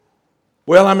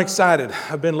Well, I'm excited.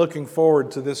 I've been looking forward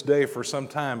to this day for some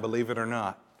time, believe it or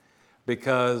not,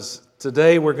 because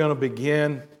today we're going to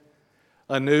begin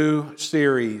a new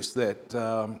series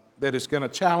that is going to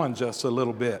challenge us a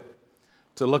little bit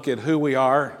to look at who we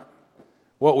are,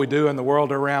 what we do in the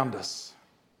world around us.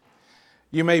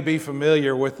 You may be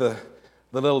familiar with the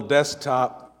little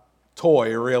desktop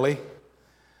toy, really,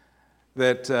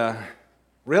 that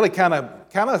really kind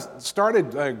of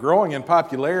started growing in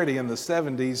popularity in the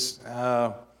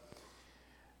 70s.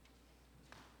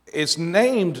 It's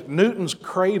named Newton's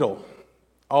Cradle,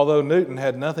 although Newton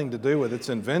had nothing to do with its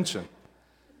invention.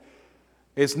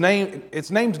 It's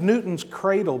named Newton's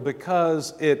Cradle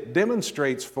because it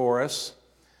demonstrates for us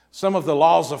some of the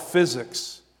laws of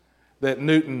physics that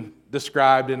Newton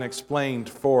described and explained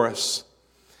for us.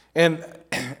 And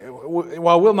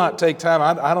while we'll not take time,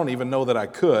 I don't even know that I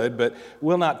could, but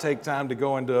we'll not take time to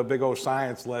go into a big old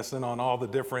science lesson on all the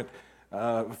different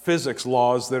physics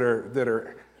laws that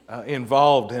are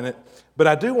involved in it. But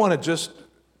I do want to just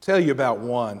tell you about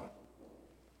one.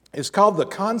 It's called the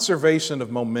conservation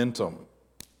of momentum.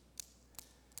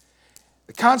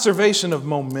 The conservation of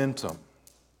momentum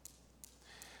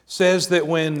says that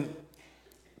when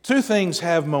two things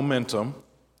have momentum,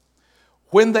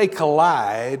 when they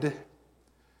collide,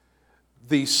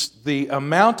 the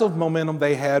amount of momentum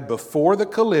they had before the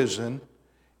collision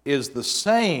is the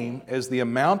same as the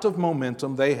amount of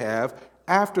momentum they have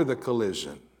after the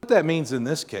collision. What that means in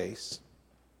this case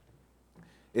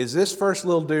is this first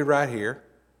little dude right here,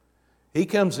 he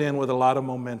comes in with a lot of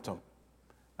momentum.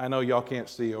 I know y'all can't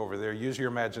see over there. Use your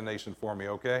imagination for me,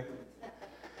 okay?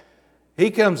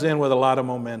 He comes in with a lot of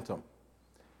momentum.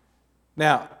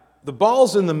 Now, the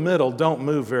balls in the middle don't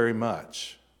move very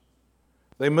much.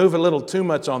 They move a little too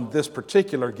much on this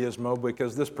particular gizmo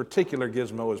because this particular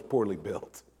gizmo is poorly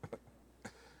built.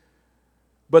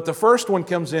 But the first one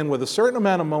comes in with a certain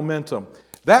amount of momentum.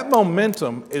 That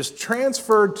momentum is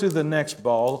transferred to the next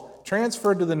ball,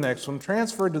 transferred to the next one,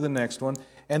 transferred to the next one,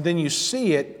 and then you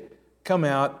see it come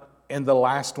out in the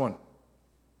last one.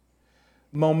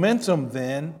 Momentum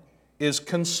then is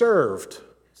conserved.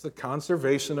 It's the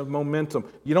conservation of momentum.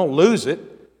 You don't lose it.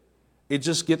 It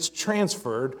just gets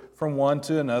transferred from one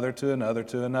to another to another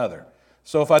to another.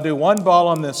 So if I do one ball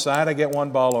on this side, I get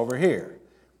one ball over here.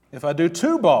 If I do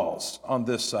two balls on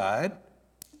this side,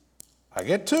 I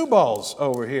get two balls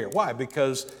over here. Why?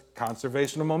 Because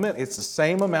conservation of momentum. It's the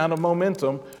same amount of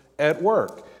momentum at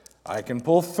work. I can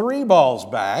pull three balls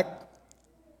back,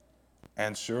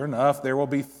 and sure enough, there will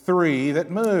be three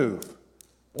that move.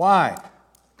 Why?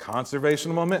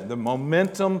 Conservation of momentum. The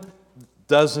momentum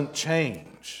doesn't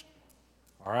change.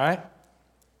 All right?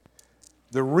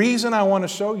 The reason I want to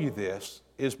show you this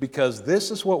is because this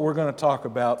is what we're going to talk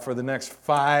about for the next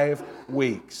 5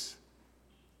 weeks.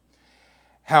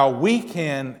 How we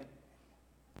can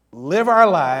live our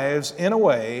lives in a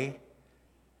way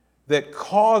that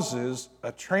causes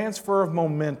a transfer of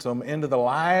momentum into the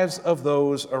lives of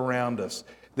those around us.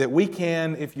 That we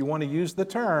can, if you want to use the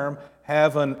term,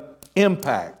 have an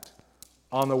impact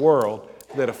on the world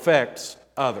that affects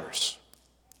others.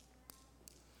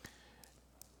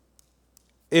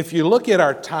 If you look at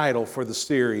our title for the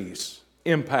series,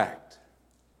 Impact,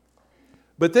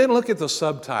 but then look at the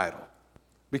subtitle,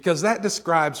 because that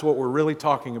describes what we're really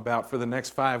talking about for the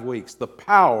next 5 weeks, the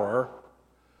power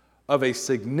of a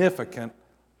significant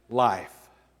life.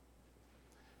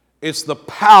 It's the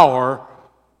power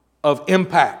of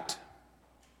impact.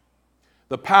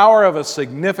 The power of a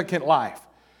significant life.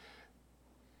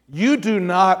 You do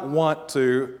not want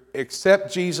to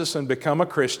accept Jesus and become a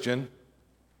Christian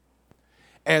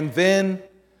and then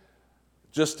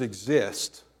just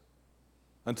exist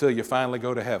until you finally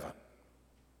go to heaven.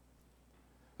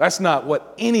 That's not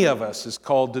what any of us is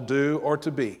called to do or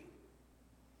to be.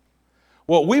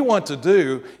 What we want to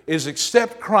do is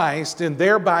accept Christ and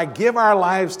thereby give our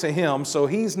lives to Him so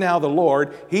He's now the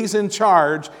Lord, He's in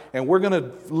charge, and we're going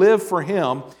to live for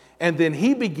Him. And then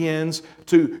He begins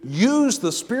to use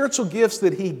the spiritual gifts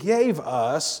that He gave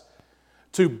us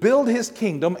to build His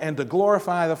kingdom and to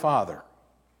glorify the Father.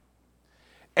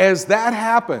 As that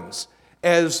happens,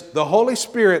 as the Holy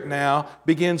Spirit now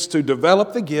begins to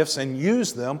develop the gifts and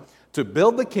use them to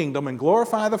build the kingdom and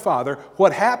glorify the Father,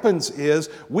 what happens is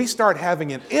we start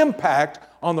having an impact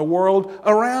on the world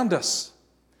around us.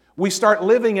 We start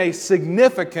living a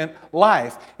significant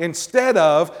life instead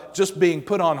of just being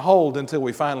put on hold until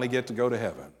we finally get to go to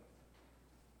heaven.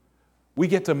 We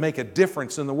get to make a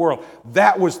difference in the world.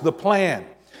 That was the plan.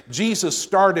 Jesus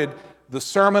started the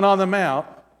Sermon on the Mount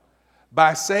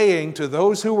by saying to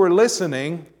those who were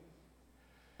listening,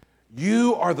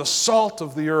 you are the salt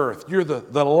of the earth. You're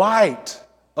the light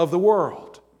of the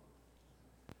world.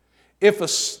 If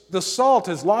the salt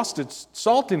has lost its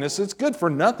saltiness, it's good for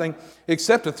nothing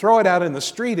except to throw it out in the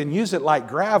street and use it like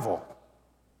gravel.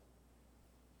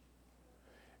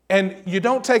 And you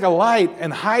don't take a light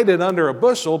and hide it under a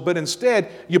bushel, but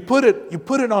instead you put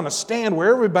it on a stand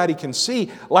where everybody can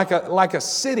see, like a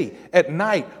city at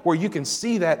night where you can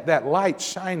see that light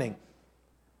shining.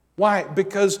 Why?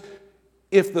 Because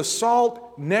if the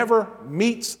salt never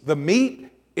meets the meat,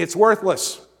 it's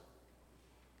worthless.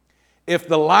 If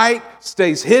the light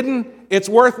stays hidden, it's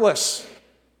worthless.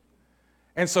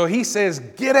 And so he says,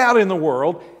 get out in the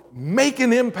world, make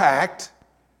an impact,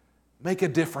 make a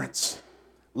difference.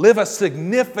 Live a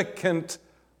significant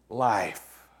life.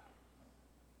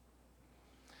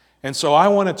 And so I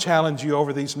want to challenge you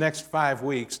over these next 5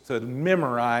 weeks to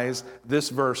memorize this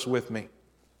verse with me.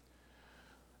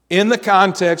 In the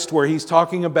context where he's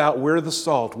talking about we're the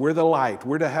salt, we're the light,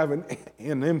 we're to have an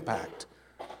impact.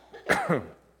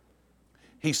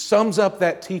 He sums up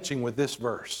that teaching with this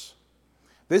verse.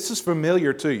 This is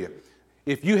familiar to you.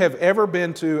 If you have ever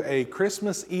been to a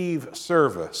Christmas Eve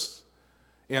service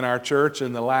in our church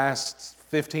in the last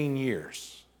 15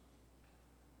 years,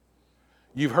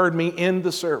 you've heard me end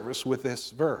the service with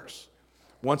this verse.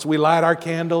 Once we light our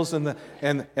candles and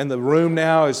the room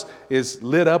now is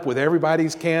lit up with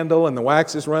everybody's candle and the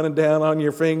wax is running down on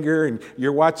your finger and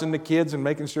you're watching the kids and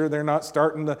making sure they're not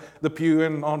starting the pew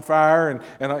on fire.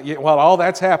 And while all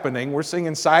that's happening, we're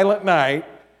singing Silent Night.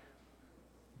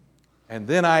 And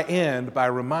then I end by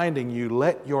reminding you,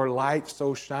 let your light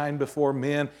so shine before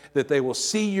men that they will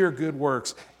see your good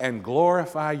works and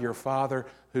glorify your Father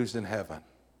who's in heaven.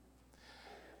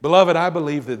 Beloved, I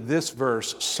believe that this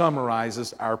verse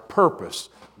summarizes our purpose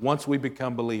once we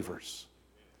become believers.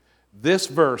 This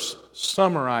verse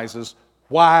summarizes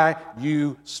why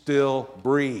you still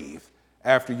breathe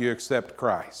after you accept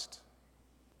Christ.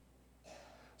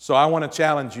 So I want to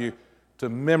challenge you to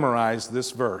memorize this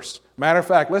verse. Matter of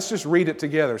fact, let's just read it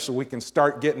together so we can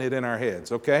start getting it in our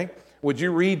heads, okay? Would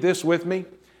you read this with me?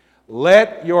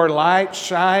 Let your light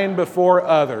shine before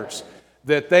others,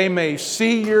 that they may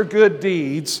see your good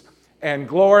deeds and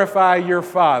glorify your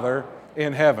Father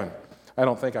in heaven. I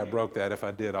don't think I broke that. If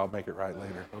I did, I'll make it right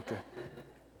later. Okay.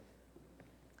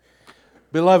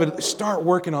 Beloved, start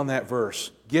working on that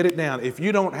verse. Get it down. If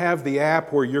you don't have the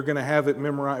app where you're going to have it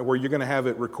memorized, where you're going to have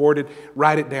it recorded,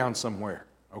 write it down somewhere,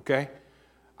 okay?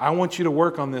 I want you to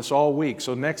work on this all week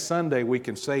so next Sunday we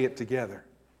can say it together.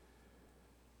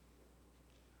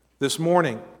 This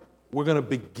morning, we're going to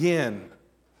begin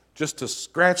just to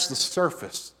scratch the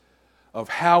surface of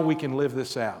how we can live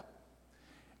this out.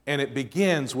 And it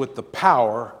begins with the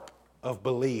power of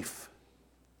belief.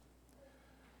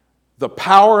 The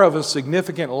power of a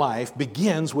significant life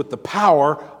begins with the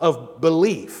power of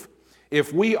belief.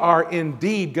 If we are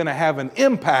indeed going to have an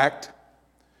impact,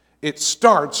 it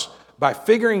starts by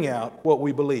figuring out what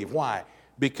we believe. Why?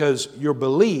 Because your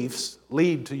beliefs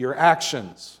lead to your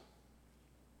actions.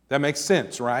 That makes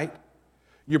sense, right?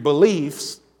 Your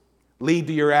beliefs lead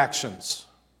to your actions.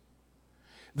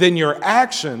 Then your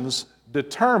actions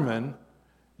determine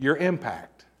your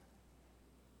impact.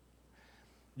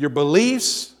 Your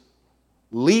beliefs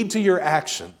lead to your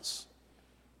actions.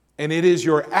 And it is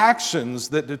your actions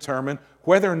that determine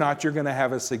whether or not you're going to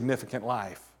have a significant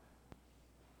life.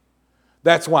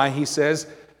 That's why he says,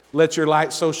 let your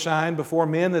light so shine before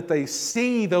men that they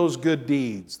see those good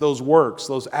deeds, those works,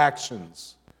 those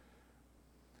actions.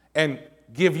 And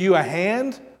give you a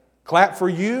hand, clap for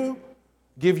you,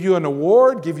 give you an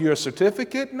award, give you a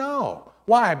certificate? No.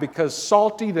 Why? Because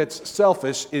salty that's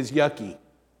selfish is yucky.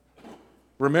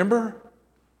 Remember?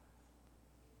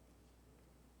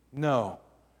 No.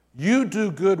 You do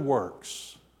good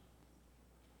works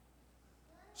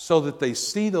so that they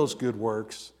see those good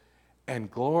works and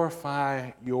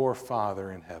glorify your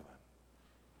Father in heaven.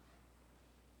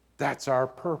 That's our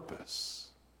purpose,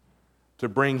 to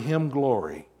bring Him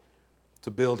glory,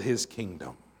 to build His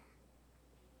kingdom.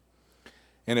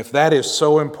 And if that is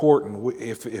so important,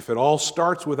 if it all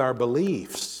starts with our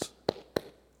beliefs,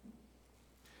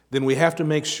 then we have to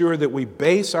make sure that we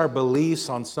base our beliefs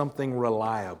on something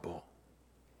reliable.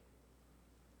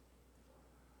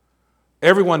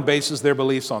 Everyone bases their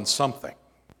beliefs on something.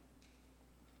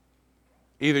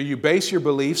 Either you base your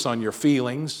beliefs on your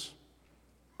feelings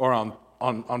or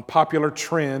on popular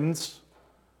trends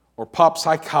or pop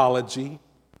psychology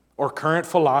or current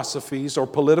philosophies or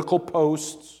political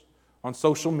posts on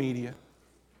social media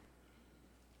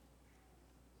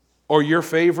or your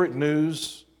favorite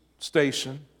news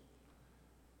station.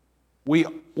 We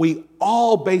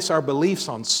all base our beliefs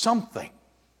on something.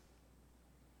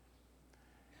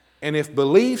 And if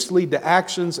beliefs lead to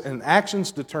actions and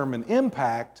actions determine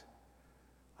impact,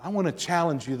 I want to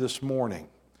challenge you this morning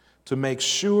to make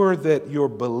sure that your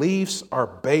beliefs are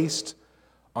based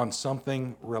on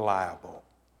something reliable.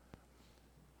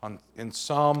 In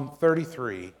Psalm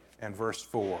 33 and verse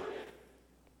 4,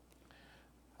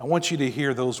 I want you to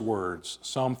hear those words.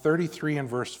 Psalm 33 and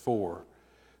verse 4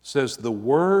 says, "The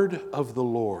word of the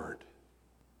Lord,"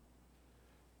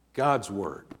 God's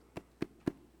word,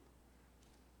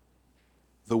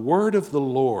 "the word of the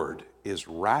Lord is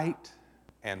right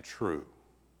and true.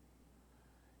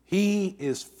 He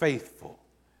is faithful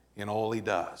in all he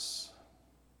does."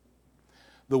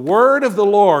 The word of the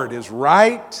Lord is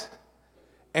right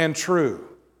and true.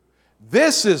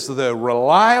 This is the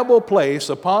reliable place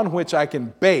upon which I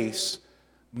can base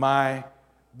my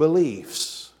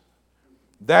beliefs.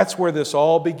 That's where this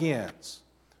all begins.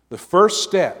 The first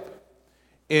step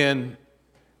in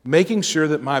making sure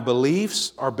that my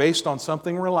beliefs are based on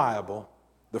something reliable,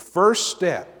 the first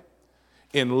step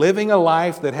in living a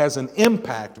life that has an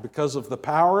impact because of the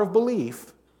power of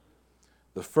belief,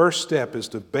 the first step is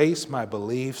to base my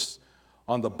beliefs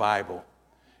on the Bible.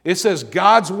 It says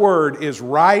God's word is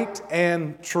right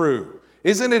and true.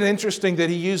 Isn't it interesting that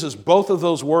he uses both of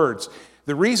those words?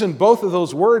 The reason both of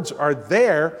those words are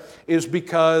there is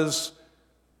because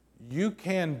you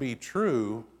can be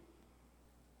true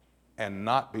and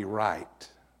not be right.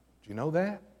 Do you know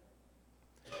that?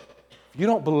 If you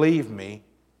don't believe me,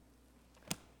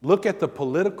 look at the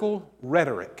political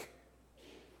rhetoric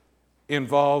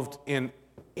involved in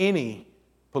any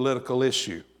political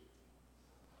issue.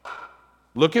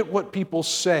 Look at what people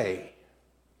say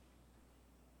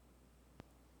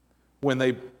when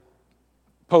they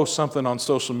post something on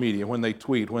social media, when they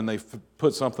tweet, when they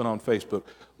put something on Facebook.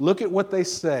 Look at what they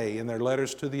say in their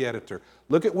letters to the editor.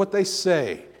 Look at what they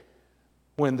say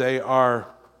when they're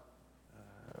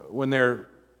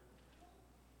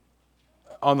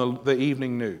on the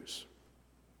evening news.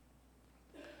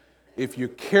 If you're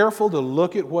careful to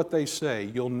look at what they say,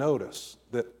 you'll notice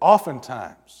that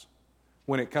oftentimes,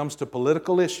 when it comes to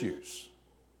political issues,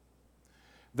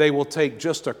 they will take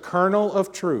just a kernel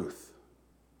of truth,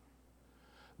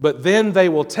 but then they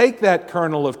will take that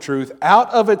kernel of truth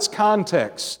out of its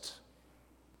context,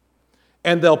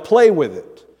 and they'll play with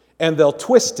it, and they'll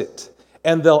twist it,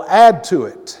 and they'll add to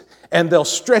it, and they'll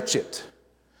stretch it,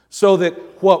 so that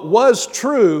what was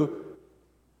true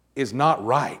is not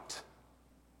right.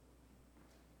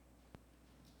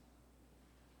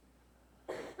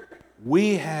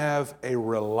 We have a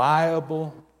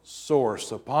reliable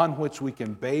source upon which we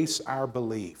can base our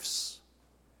beliefs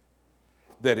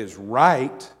that is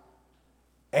right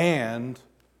and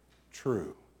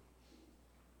true.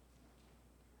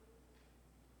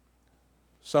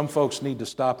 Some folks need to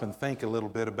stop and think a little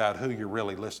bit about who you're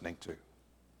really listening to.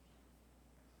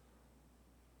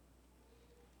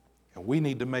 And we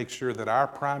need to make sure that our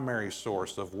primary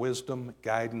source of wisdom,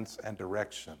 guidance, and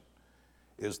direction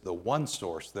is the one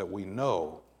source that we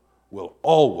know will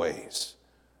always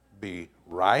be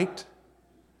right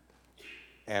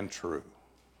and true.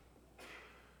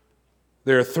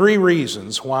 There are 3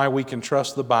 reasons why we can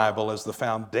trust the Bible as the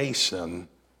foundation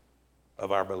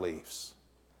of our beliefs.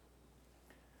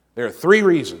 There are 3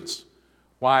 reasons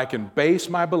why I can base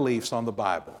my beliefs on the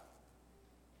Bible.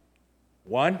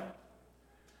 1,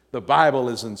 the Bible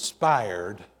is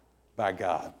inspired by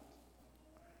God.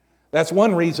 That's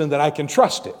one reason that I can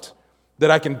trust it,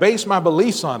 that I can base my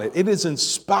beliefs on it. It is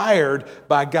inspired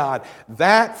by God.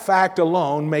 That fact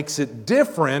alone makes it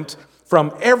different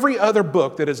from every other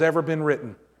book that has ever been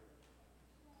written.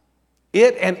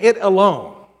 It and it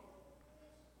alone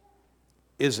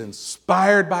is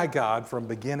inspired by God from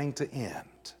beginning to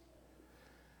end.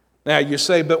 Now you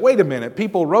say, but wait a minute,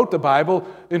 people wrote the Bible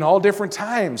in all different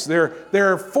times. There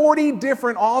are 40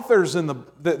 different authors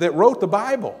that wrote the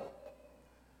Bible.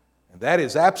 And that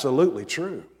is absolutely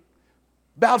true.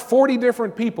 About 40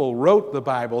 different people wrote the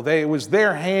Bible. It was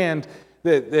their hand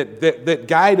that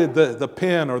guided the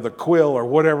pen or the quill or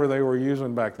whatever they were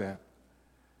using back then.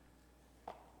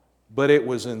 But it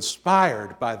was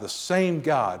inspired by the same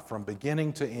God from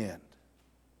beginning to end.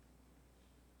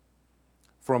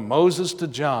 From Moses to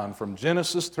John, from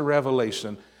Genesis to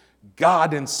Revelation,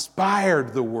 God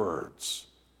inspired the words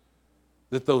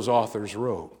that those authors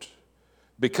wrote.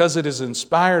 Because it is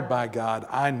inspired by God,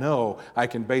 I know I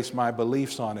can base my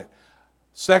beliefs on it.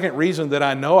 Second reason that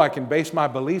I know I can base my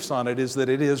beliefs on it is that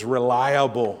it is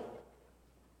reliable.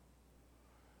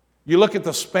 You look at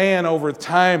the span over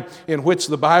time in which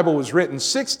the Bible was written,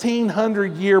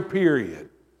 1,600-year period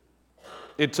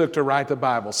it took to write the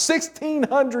Bible.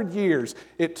 1,600 years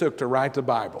it took to write the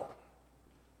Bible.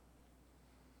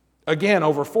 Again,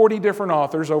 over 40 different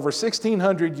authors, over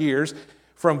 1,600 years,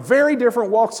 from very different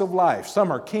walks of life.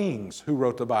 Some are kings who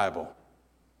wrote the Bible.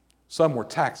 Some were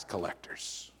tax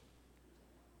collectors.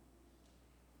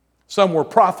 Some were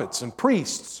prophets and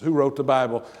priests who wrote the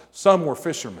Bible. Some were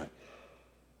fishermen.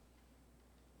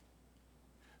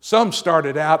 Some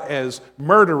started out as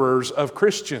murderers of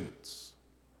Christians.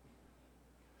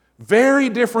 Very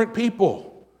different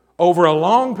people over a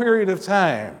long period of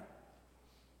time.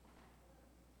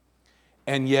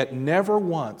 And yet never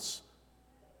once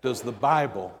does the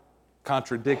Bible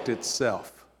contradict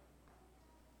itself.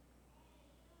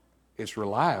 It's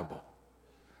reliable.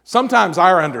 Sometimes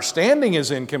our understanding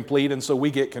is incomplete and so we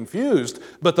get confused,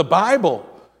 but the Bible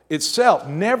itself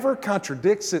never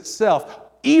contradicts itself,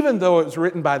 even though it was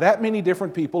written by that many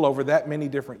different people over that many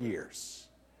different years.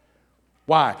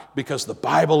 Why? Because the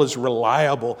Bible is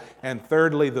reliable, and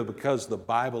thirdly, because the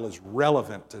Bible is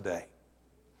relevant today.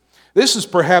 This is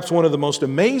perhaps one of the most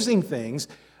amazing things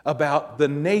about the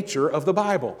nature of the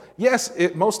Bible. Yes,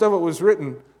 most of it was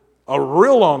written a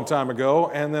real long time ago,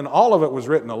 and then all of it was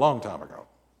written a long time ago.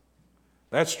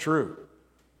 That's true.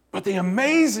 But the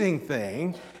amazing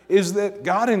thing is that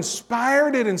God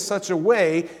inspired it in such a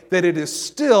way that it is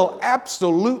still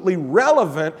absolutely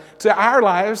relevant to our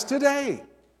lives today.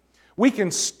 We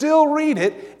can still read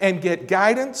it and get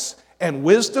guidance and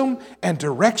wisdom and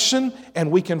direction, and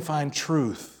we can find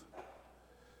truth.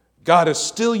 God is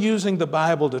still using the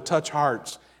Bible to touch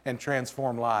hearts and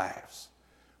transform lives.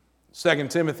 2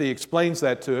 Timothy explains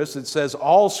that to us. It says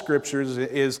all Scripture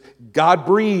is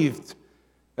God-breathed.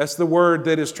 That's the word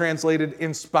that is translated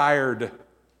inspired.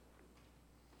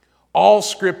 All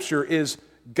Scripture is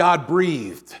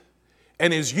God-breathed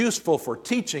and is useful for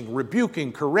teaching,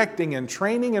 rebuking, correcting, and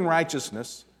training in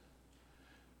righteousness.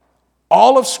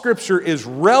 All of Scripture is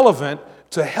relevant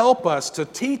to help us, to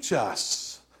teach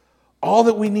us all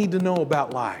that we need to know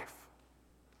about life.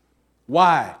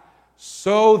 Why?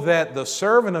 So that the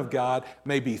servant of God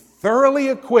may be thoroughly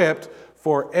equipped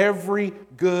for every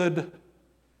good.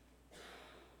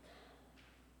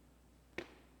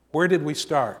 Where did we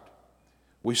start?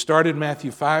 We started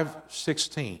Matthew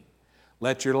 5:16.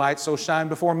 Let your light so shine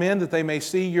before men that they may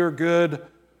see your good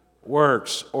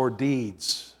works or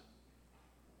deeds.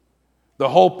 The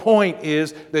whole point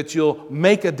is that you'll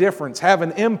make a difference, have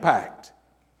an impact.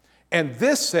 And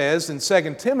this says in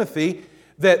 2 Timothy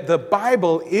that the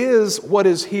Bible is what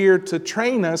is here to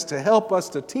train us, to help us,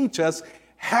 to teach us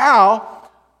how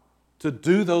to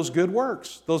do those good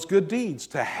works, those good deeds,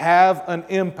 to have an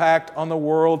impact on the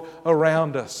world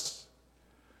around us.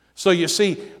 So you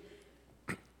see,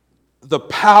 the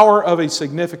power of a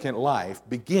significant life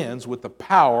begins with the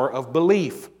power of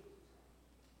belief.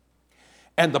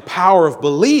 And the power of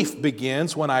belief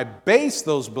begins when I base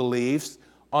those beliefs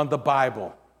on the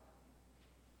Bible.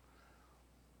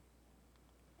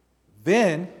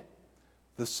 Then,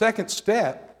 the second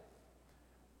step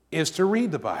is to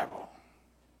read the Bible.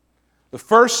 The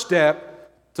first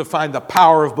step to find the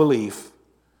power of belief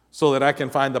so that I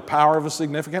can find the power of a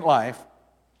significant life.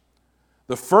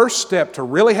 The first step to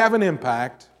really have an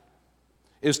impact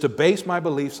is to base my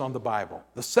beliefs on the Bible.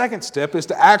 The second step is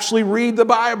to actually read the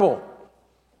Bible.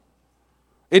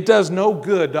 It does no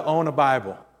good to own a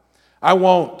Bible. I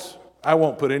won't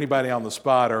put anybody on the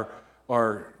spot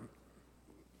or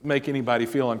make anybody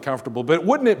feel uncomfortable, but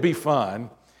wouldn't it be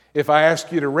fun if I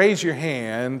asked you to raise your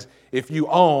hand if you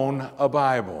own a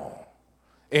Bible,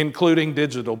 including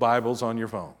digital Bibles on your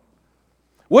phone?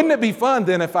 Wouldn't it be fun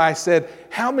then if I said,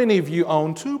 how many of you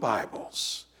own 2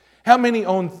 Bibles? How many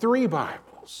own 3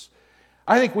 Bibles?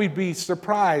 I think we'd be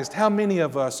surprised how many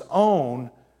of us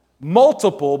own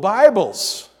multiple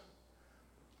Bibles.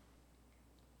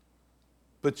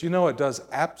 But you know, it does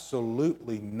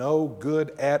absolutely no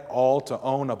good at all to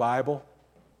own a Bible.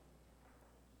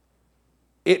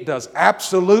 It does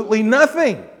absolutely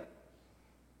nothing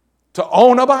to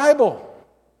own a Bible.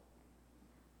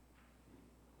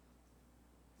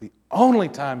 The only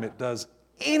time it does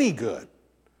any good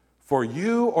for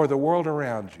you or the world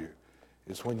around you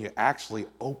is when you actually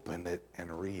open it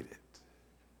and read it.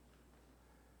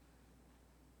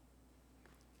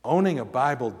 Owning a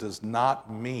Bible does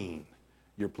not mean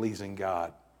you're pleasing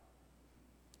God.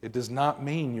 It does not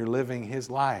mean you're living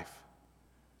His life.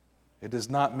 It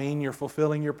does not mean you're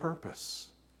fulfilling your purpose.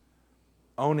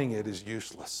 Owning it is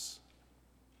useless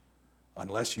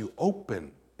unless you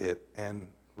open it and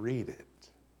read it.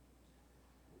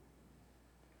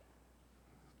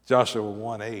 Joshua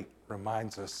 1:8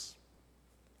 reminds us,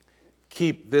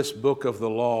 keep this book of the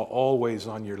law always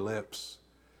on your lips.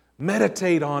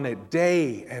 Meditate on it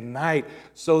day and night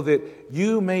so that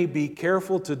you may be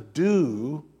careful to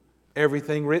do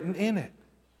everything written in it.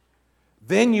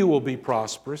 Then you will be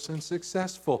prosperous and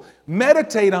successful.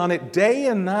 Meditate on it day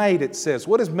and night, it says.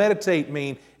 What does meditate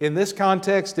mean? In this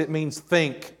context, it means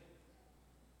think.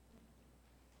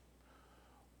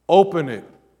 Open it,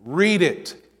 read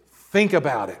it, think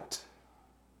about it.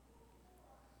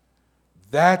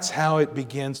 That's how it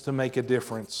begins to make a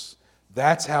difference.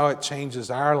 That's how it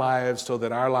changes our lives so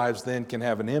that our lives then can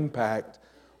have an impact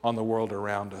on the world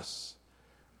around us.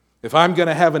 If I'm going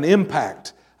to have an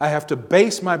impact, I have to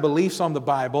base my beliefs on the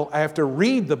Bible, I have to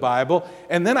read the Bible,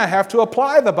 and then I have to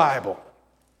apply the Bible.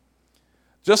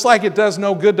 Just like it does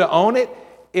no good to own it,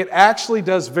 it actually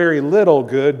does very little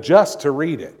good just to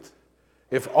read it.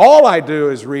 If all I do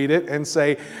is read it and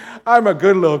say, I'm a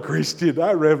good little Christian,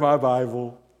 I read my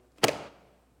Bible,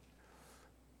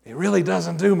 it really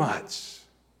doesn't do much.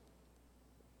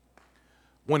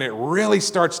 When it really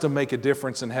starts to make a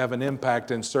difference and have an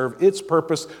impact and serve its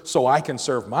purpose so I can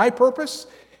serve my purpose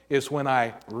is when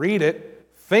I read it,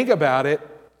 think about it,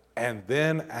 and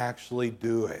then actually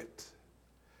do it.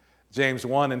 James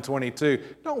 1:22,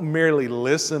 don't merely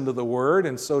listen to the word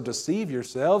and so deceive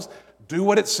yourselves. Do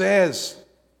what it says.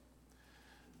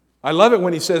 I love it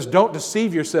when he says, don't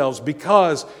deceive yourselves,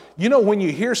 because, you know, when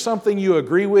you hear something you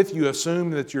agree with, you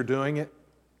assume that you're doing it.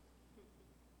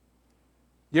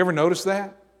 You ever notice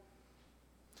that?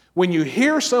 When you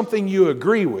hear something you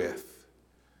agree with,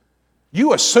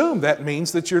 you assume that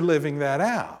means that you're living that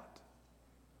out.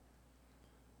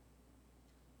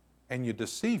 And you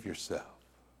deceive yourself.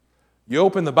 You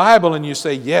open the Bible and you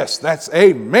say, yes, that's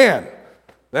amen.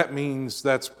 That means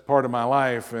that's part of my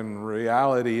life. In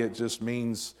reality, it just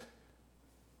means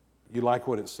you like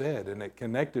what it said and it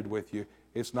connected with you.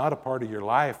 It's not a part of your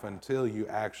life until you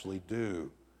actually do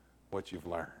what you've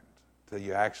learned, until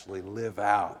you actually live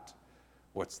out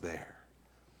what's there.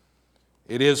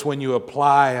 It is when you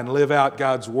apply and live out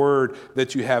God's word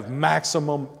that you have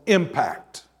maximum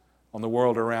impact on the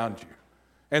world around you.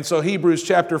 And so Hebrews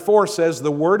chapter 4 says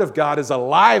the word of God is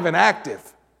alive and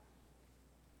active.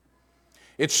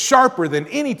 It's sharper than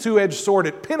any two-edged sword.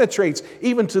 It penetrates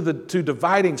even to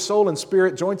dividing soul and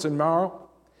spirit, joints and marrow.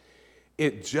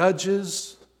 It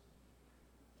judges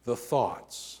the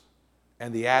thoughts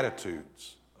and the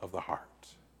attitudes of the heart.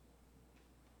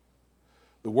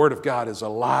 The Word of God is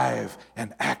alive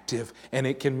and active, and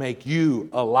it can make you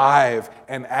alive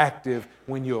and active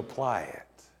when you apply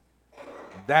it.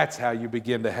 That's how you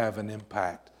begin to have an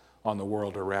impact on the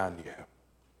world around you.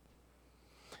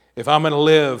 If I'm going to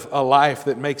live a life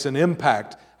that makes an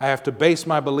impact, I have to base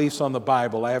my beliefs on the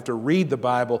Bible. I have to read the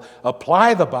Bible,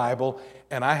 apply the Bible,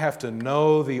 and I have to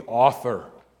know the author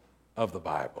of the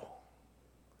Bible.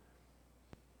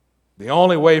 The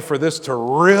only way for this to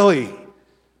really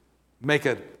make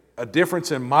a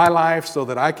difference in my life so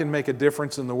that I can make a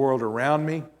difference in the world around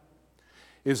me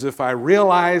is if I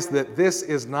realize that this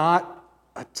is not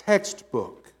a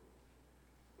textbook.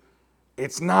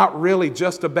 It's not really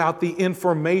just about the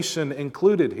information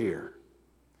included here.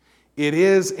 It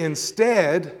is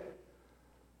instead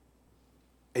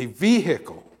a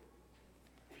vehicle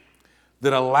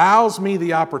that allows me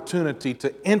the opportunity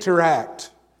to interact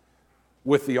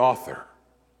with the author.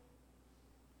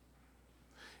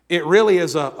 It really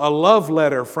is a love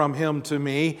letter from him to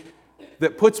me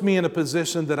that puts me in a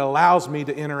position that allows me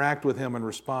to interact with him and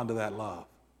respond to that love.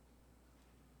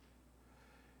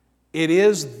 It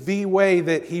is the way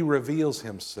that he reveals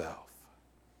himself.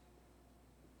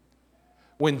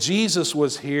 When Jesus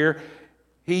was here,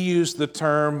 he used the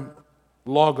term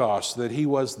logos, that he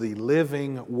was the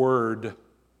living word.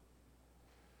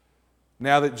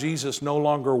 Now that Jesus no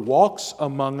longer walks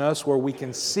among us where we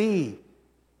can see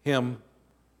him,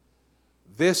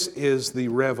 this is the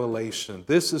revelation.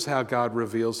 This is how God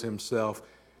reveals himself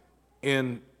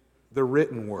in the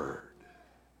written word.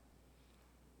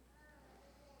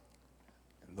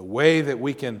 And the way that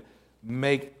we can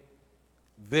make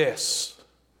this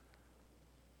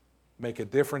make a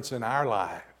difference in our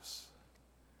lives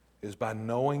is by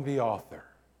knowing the author,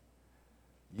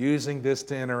 using this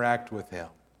to interact with him,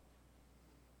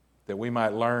 that we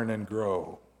might learn and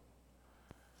grow.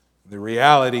 The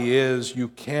reality is you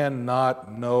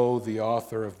cannot know the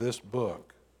author of this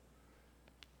book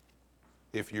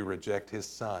if you reject his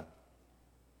Son.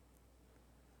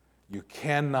 You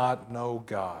cannot know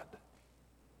God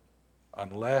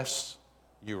unless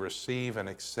you receive and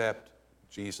accept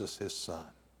Jesus, his Son.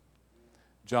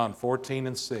 John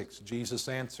 14:6, Jesus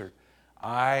answered,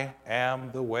 I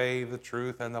am the way, the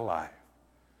truth, and the life.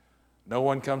 No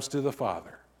one comes to the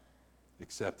Father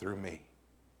except through me.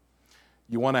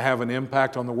 You want to have an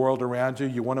impact on the world around you?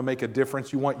 You want to make a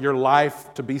difference? You want your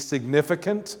life to be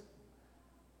significant?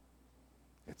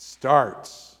 It It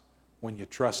starts when you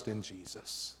trust in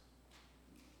Jesus.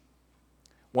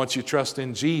 Once you trust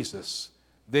in Jesus,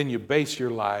 then you base your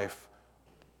life,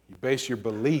 you base your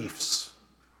beliefs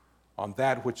on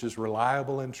that which is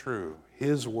reliable and true,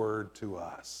 His word to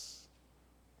us.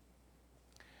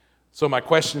 So my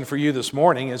question for you this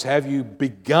morning is, have you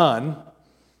begun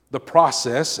the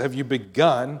process? Have you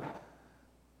begun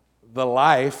the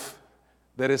life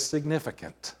that is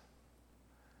significant?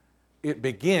 It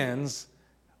begins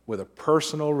with a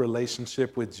personal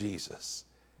relationship with Jesus.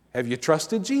 Have you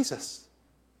trusted Jesus?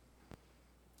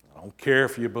 I don't care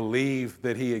if you believe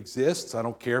that He exists. I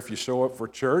don't care if you show up for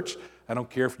church. I don't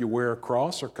care if you wear a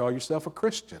cross or call yourself a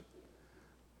Christian.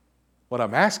 What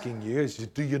I'm asking you is,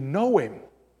 do you know Him?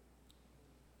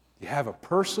 You have a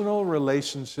personal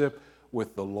relationship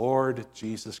with the Lord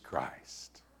Jesus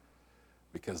Christ.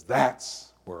 Because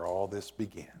that's where all this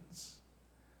begins.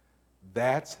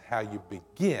 That's how you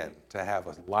begin to have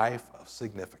a life of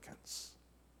significance.